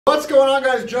What's going on,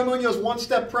 guys? Joe Munoz,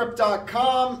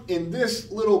 OneStepPrep.com. In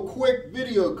this little quick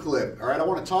video clip, all right, I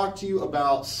want to talk to you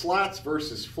about slats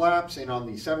versus flaps, and on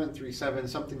the 737,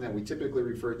 something that we typically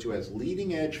refer to as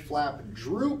leading edge flap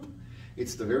droop.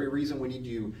 It's the very reason we need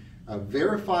to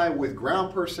verify with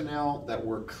ground personnel that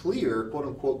we're clear, quote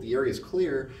unquote, the area is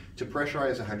clear to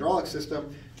pressurize a hydraulic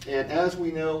system. And as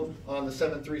we know on the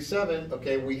 737,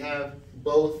 okay, we have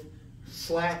both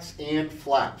slats and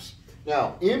flaps.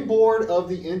 Now, inboard of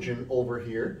the engine over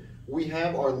here, we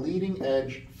have our leading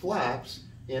edge flaps,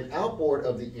 and outboard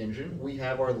of the engine, we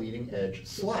have our leading edge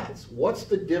slats. What's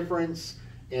the difference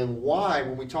and why,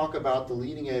 when we talk about the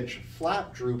leading edge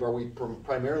flap droop, are we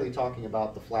primarily talking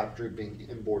about the flap droop being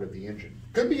inboard of the engine?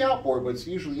 Could be outboard, but it's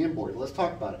usually inboard. Let's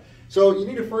talk about it. So you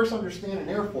need to first understand an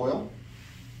airfoil,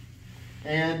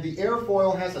 and the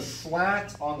airfoil has a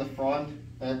slat on the front,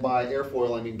 and by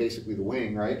airfoil I mean basically the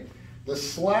wing, right? The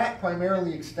slat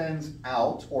primarily extends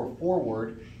out or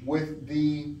forward with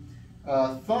the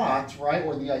thought, right,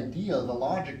 or the idea, the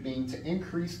logic being to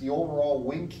increase the overall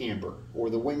wing camber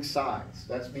or the wing size.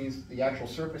 That means the actual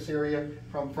surface area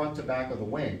from front to back of the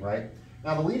wing, right?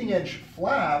 Now the leading edge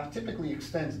flap typically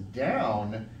extends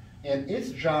down, and its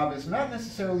job is not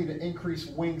necessarily to increase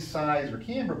wing size or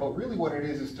camber, but really what it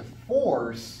is to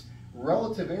force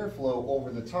relative airflow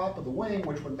over the top of the wing,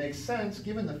 which would make sense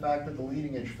given the fact that the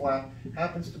leading edge flap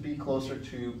happens to be closer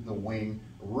to the wing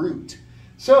root.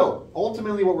 So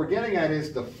ultimately what we're getting at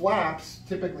is the flaps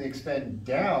typically extend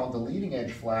down, the leading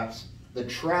edge flaps, the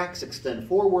tracks extend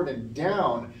forward and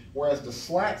down, whereas the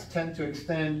slats tend to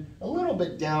extend a little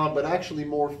bit down, but actually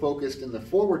more focused in the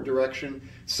forward direction.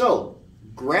 So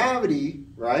gravity,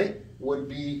 right, would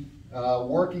be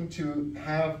working to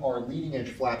have our leading edge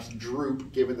flaps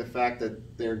droop, given the fact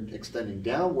that they're extending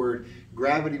downward.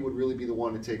 Gravity would really be the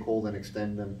one to take hold and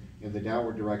extend them in the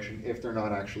downward direction if they're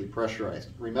not actually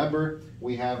pressurized. Remember,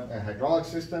 we have a hydraulic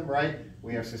system, right?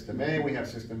 We have system A, we have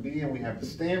system B, and we have the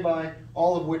standby,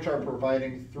 all of which are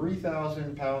providing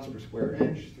 3,000 pounds per square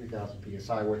inch, 3,000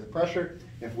 psi worth of pressure.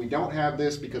 If we don't have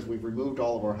this because we've removed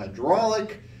all of our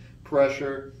hydraulic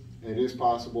pressure, it is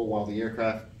possible while the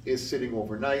aircraft is sitting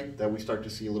overnight that we start to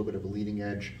see a little bit of a leading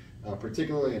edge,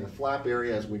 particularly in the flap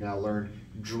area, as we now learn,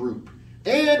 droop.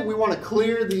 And we want to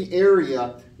clear the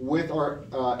area with our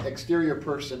exterior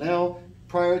personnel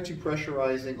prior to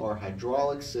pressurizing our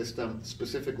hydraulic system,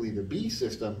 specifically the B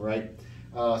system, right?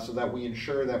 So that we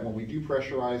ensure that when we do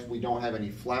pressurize, we don't have any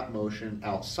flap motion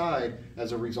outside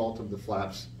as a result of the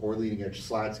flaps or leading edge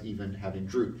slats even having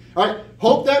droop. All right,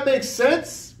 hope that makes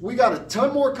sense. We got a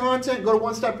ton more content. Go to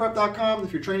OneStepPrep.com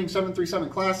if you're training 737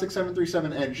 Classic,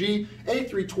 737 NG,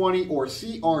 A320, or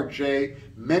CRJ.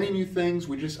 Many new things.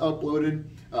 We just uploaded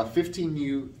 15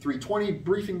 new 320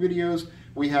 briefing videos.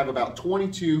 We have about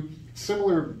 22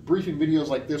 similar briefing videos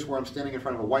like this where I'm standing in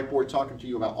front of a whiteboard talking to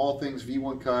you about all things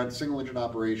V1 cut, single engine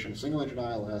operation, single engine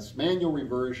ILS, manual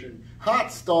reversion,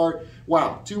 hot start.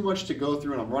 Wow, too much to go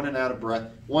through and I'm running out of breath.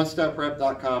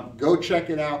 OneStepPrep.com. Go check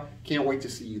it out. Can't wait to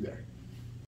see you there.